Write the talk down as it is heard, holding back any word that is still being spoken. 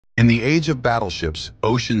In the age of battleships,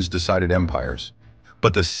 oceans decided empires,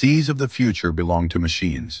 but the seas of the future belong to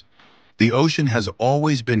machines. The ocean has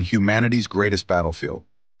always been humanity's greatest battlefield.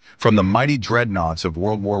 From the mighty dreadnoughts of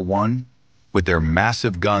World War I, with their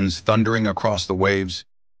massive guns thundering across the waves,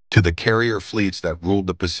 to the carrier fleets that ruled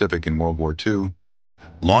the Pacific in World War II,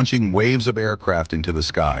 launching waves of aircraft into the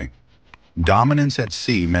sky. Dominance at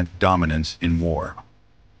sea meant dominance in war.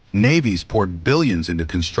 Navies poured billions into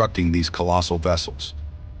constructing these colossal vessels,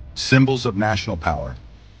 symbols of national power,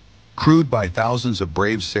 crewed by thousands of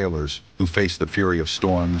brave sailors who faced the fury of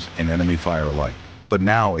storms and enemy fire alike. But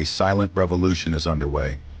now a silent revolution is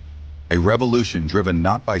underway. A revolution driven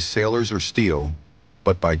not by sailors or steel,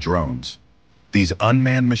 but by drones. These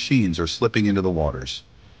unmanned machines are slipping into the waters,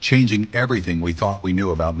 changing everything we thought we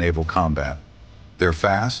knew about naval combat. They're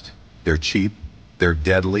fast, they're cheap, they're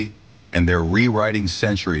deadly, and they're rewriting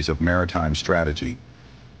centuries of maritime strategy.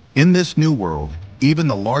 In this new world, even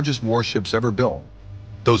the largest warships ever built,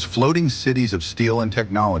 those floating cities of steel and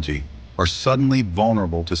technology, are suddenly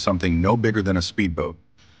vulnerable to something no bigger than a speedboat.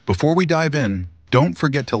 Before we dive in, don't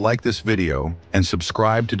forget to like this video and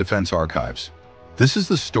subscribe to Defense Archives. This is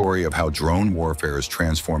the story of how drone warfare is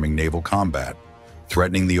transforming naval combat,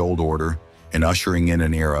 threatening the old order and ushering in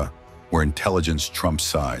an era where intelligence trumps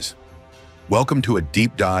size. Welcome to a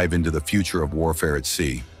deep dive into the future of warfare at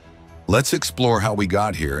sea. Let's explore how we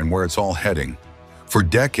got here and where it's all heading. For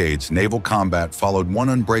decades, naval combat followed one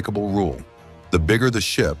unbreakable rule: the bigger the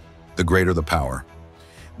ship, the greater the power.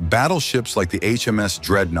 Battleships like the HMS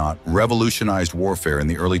Dreadnought revolutionized warfare in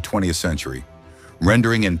the early 20th century,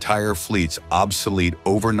 rendering entire fleets obsolete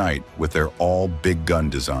overnight with their all-big gun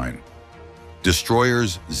design.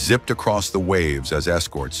 Destroyers zipped across the waves as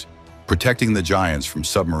escorts, protecting the giants from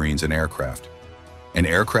submarines and aircraft. And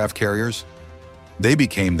aircraft carriers? They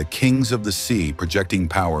became the kings of the sea, projecting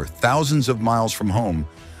power thousands of miles from home,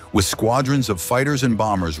 with squadrons of fighters and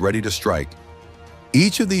bombers ready to strike.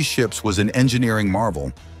 Each of these ships was an engineering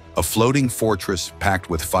marvel, a floating fortress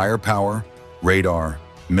packed with firepower, radar,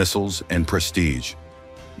 missiles, and prestige.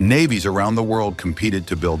 Navies around the world competed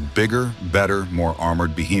to build bigger, better, more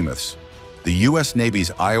armored behemoths. The U.S.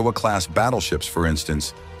 Navy's Iowa-class battleships, for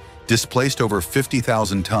instance, displaced over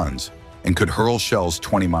 50,000 tons and could hurl shells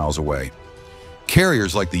 20 miles away.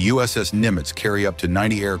 Carriers like the USS Nimitz carry up to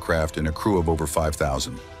 90 aircraft and a crew of over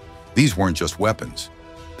 5,000. These weren't just weapons.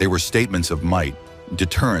 They were statements of might,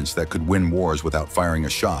 deterrence that could win wars without firing a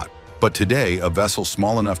shot. But today, a vessel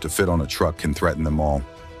small enough to fit on a truck can threaten them all.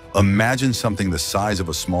 Imagine something the size of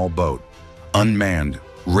a small boat, unmanned,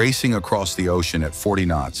 racing across the ocean at 40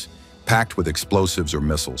 knots, packed with explosives or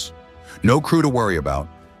missiles. No crew to worry about,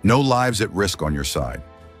 no lives at risk on your side.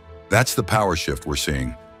 That's the power shift we're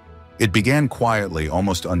seeing. It began quietly,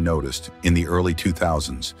 almost unnoticed, in the early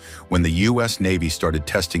 2000s, when the U.S. Navy started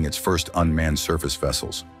testing its first unmanned surface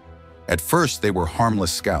vessels. At first, they were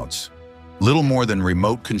harmless scouts, little more than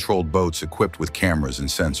remote-controlled boats equipped with cameras and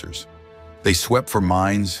sensors. They swept for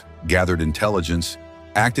mines, gathered intelligence,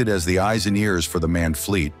 acted as the eyes and ears for the manned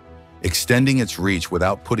fleet, extending its reach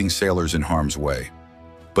without putting sailors in harm's way.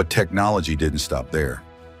 But technology didn't stop there.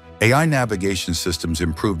 AI navigation systems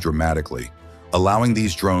improved dramatically, allowing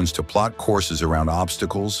these drones to plot courses around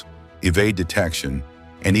obstacles, evade detection,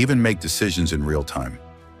 and even make decisions in real time.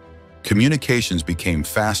 Communications became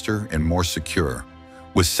faster and more secure,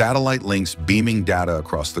 with satellite links beaming data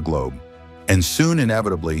across the globe. And soon,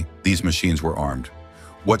 inevitably, these machines were armed.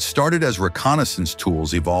 What started as reconnaissance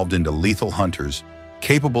tools evolved into lethal hunters,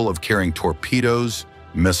 capable of carrying torpedoes,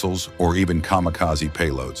 missiles, or even kamikaze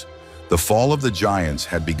payloads. The fall of the giants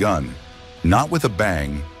had begun, not with a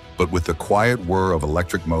bang, but with the quiet whir of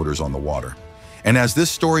electric motors on the water. And as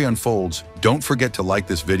this story unfolds, don't forget to like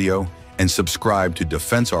this video and subscribe to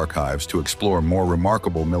Defense Archives to explore more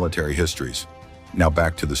remarkable military histories. Now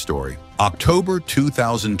back to the story. October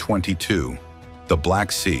 2022, the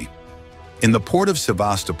Black Sea. In the port of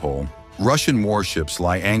Sevastopol, Russian warships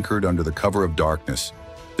lie anchored under the cover of darkness,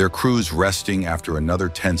 their crews resting after another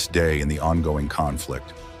tense day in the ongoing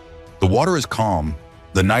conflict. The water is calm,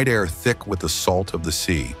 the night air thick with the salt of the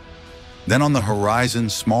sea. Then on the horizon,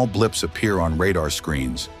 small blips appear on radar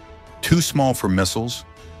screens, too small for missiles,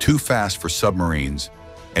 too fast for submarines,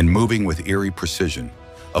 and moving with eerie precision.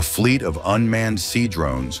 A fleet of unmanned sea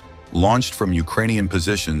drones, launched from Ukrainian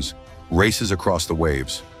positions, races across the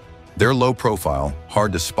waves. They're low profile,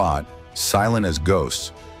 hard to spot, silent as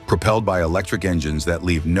ghosts, propelled by electric engines that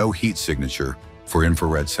leave no heat signature for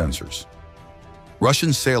infrared sensors.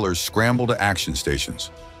 Russian sailors scramble to action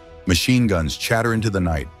stations. Machine guns chatter into the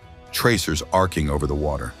night, tracers arcing over the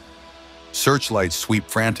water. Searchlights sweep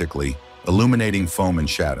frantically, illuminating foam and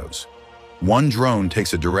shadows. One drone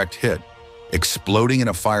takes a direct hit, exploding in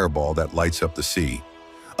a fireball that lights up the sea.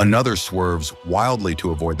 Another swerves wildly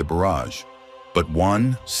to avoid the barrage. But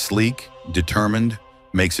one, sleek, determined,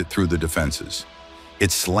 makes it through the defenses.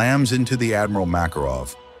 It slams into the Admiral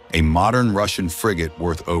Makarov, a modern Russian frigate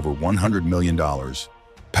worth over $100 million,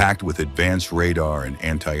 packed with advanced radar and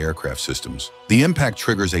anti-aircraft systems. The impact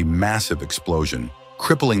triggers a massive explosion,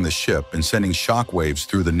 crippling the ship and sending shockwaves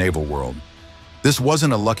through the naval world. This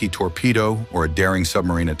wasn't a lucky torpedo or a daring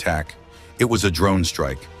submarine attack. It was a drone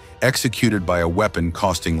strike, executed by a weapon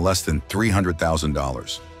costing less than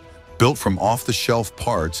 $300,000. Built from off-the-shelf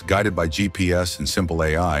parts guided by GPS and simple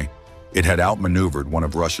AI, it had outmaneuvered one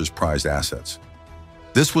of Russia's prized assets.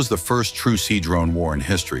 This was the first true sea drone war in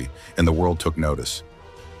history, and the world took notice.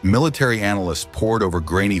 Military analysts pored over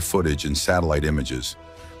grainy footage and satellite images,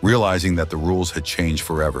 realizing that the rules had changed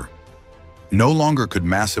forever. No longer could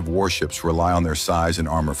massive warships rely on their size and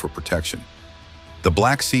armor for protection. The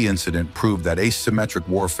Black Sea incident proved that asymmetric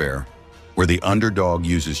warfare, where the underdog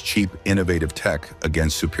uses cheap, innovative tech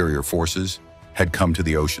against superior forces, had come to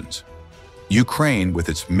the oceans. Ukraine, with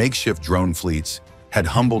its makeshift drone fleets, had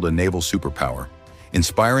humbled a naval superpower,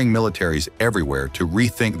 inspiring militaries everywhere to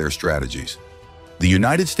rethink their strategies. The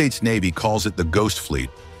United States Navy calls it the Ghost Fleet,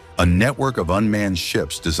 a network of unmanned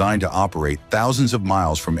ships designed to operate thousands of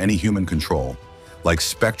miles from any human control, like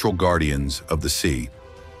spectral guardians of the sea.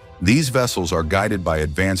 These vessels are guided by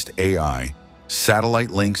advanced AI,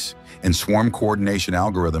 satellite links, and swarm coordination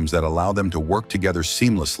algorithms that allow them to work together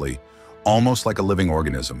seamlessly, almost like a living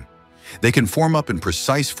organism. They can form up in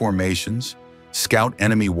precise formations, scout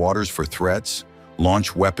enemy waters for threats,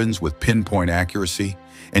 launch weapons with pinpoint accuracy,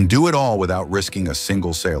 and do it all without risking a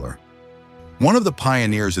single sailor. One of the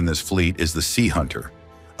pioneers in this fleet is the Sea Hunter,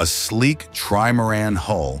 a sleek trimaran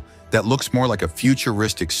hull that looks more like a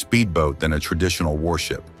futuristic speedboat than a traditional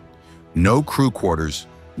warship. No crew quarters,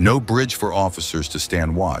 no bridge for officers to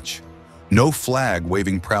stand watch, no flag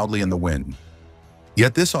waving proudly in the wind.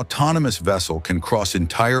 Yet this autonomous vessel can cross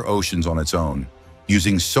entire oceans on its own,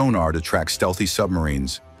 using sonar to track stealthy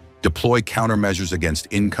submarines, deploy countermeasures against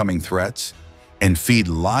incoming threats, and feed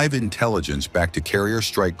live intelligence back to carrier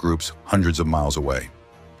strike groups hundreds of miles away.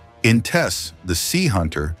 In tests, the Sea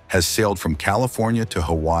Hunter has sailed from California to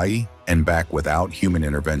Hawaii and back without human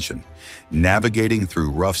intervention, navigating through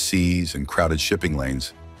rough seas and crowded shipping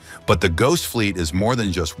lanes. But the Ghost Fleet is more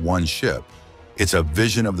than just one ship. It's a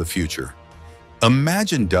vision of the future.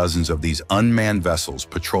 Imagine dozens of these unmanned vessels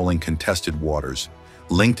patrolling contested waters,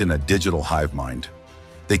 linked in a digital hive mind.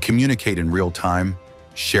 They communicate in real time,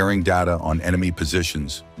 sharing data on enemy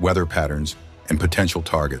positions, weather patterns, and potential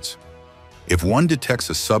targets. If one detects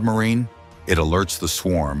a submarine, it alerts the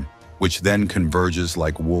swarm, which then converges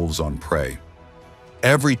like wolves on prey.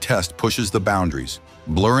 Every test pushes the boundaries,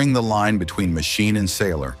 blurring the line between machine and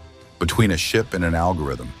sailor, between a ship and an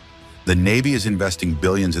algorithm. The Navy is investing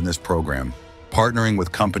billions in this program, partnering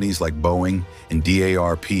with companies like Boeing and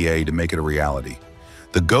DARPA to make it a reality.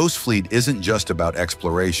 The Ghost Fleet isn't just about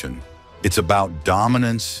exploration. It's about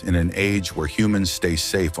dominance in an age where humans stay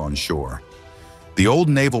safe on shore. The old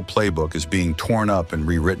naval playbook is being torn up and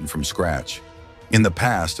rewritten from scratch. In the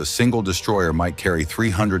past, a single destroyer might carry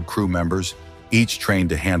 300 crew members, each trained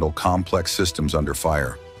to handle complex systems under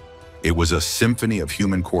fire. It was a symphony of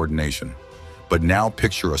human coordination. But now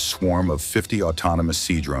picture a swarm of 50 autonomous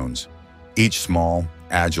sea drones, each small,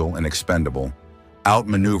 agile, and expendable,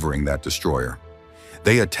 outmaneuvering that destroyer.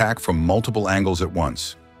 They attack from multiple angles at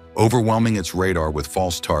once, overwhelming its radar with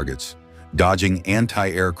false targets, dodging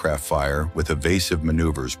anti-aircraft fire with evasive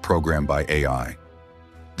maneuvers programmed by AI.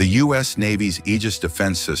 The U.S. Navy's Aegis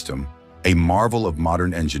defense system, a marvel of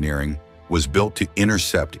modern engineering, was built to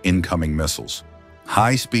intercept incoming missiles,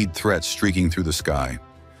 high-speed threats streaking through the sky.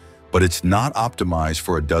 But it's not optimized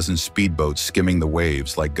for a dozen speedboats skimming the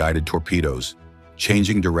waves like guided torpedoes,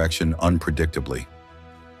 changing direction unpredictably.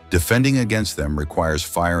 Defending against them requires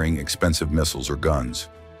firing expensive missiles or guns,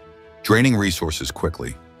 draining resources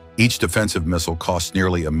quickly. Each defensive missile costs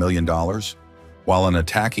nearly $1 million, while an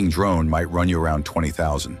attacking drone might run you around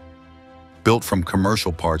 $20,000. Built from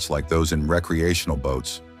commercial parts like those in recreational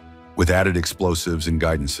boats, with added explosives and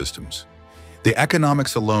guidance systems. The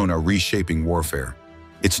economics alone are reshaping warfare.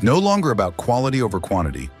 It's no longer about quality over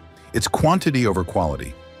quantity, it's quantity over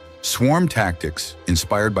quality. Swarm tactics,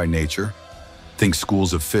 inspired by nature, think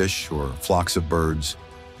schools of fish or flocks of birds,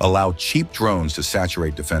 allow cheap drones to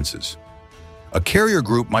saturate defenses. A carrier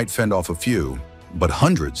group might fend off a few, but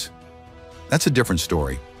hundreds? That's a different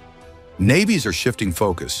story. Navies are shifting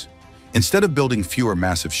focus. Instead of building fewer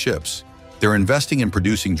massive ships, they're investing in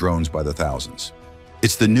producing drones by the thousands.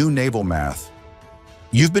 It's the new naval math.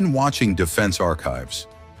 You've been watching Defense Archives.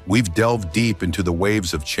 We've delved deep into the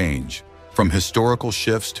waves of change, from historical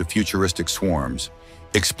shifts to futuristic swarms,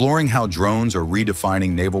 exploring how drones are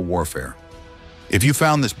redefining naval warfare. If you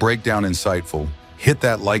found this breakdown insightful, hit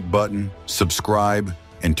that like button, subscribe,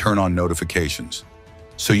 and turn on notifications,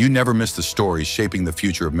 so you never miss the stories shaping the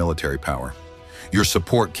future of military power. Your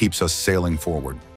support keeps us sailing forward.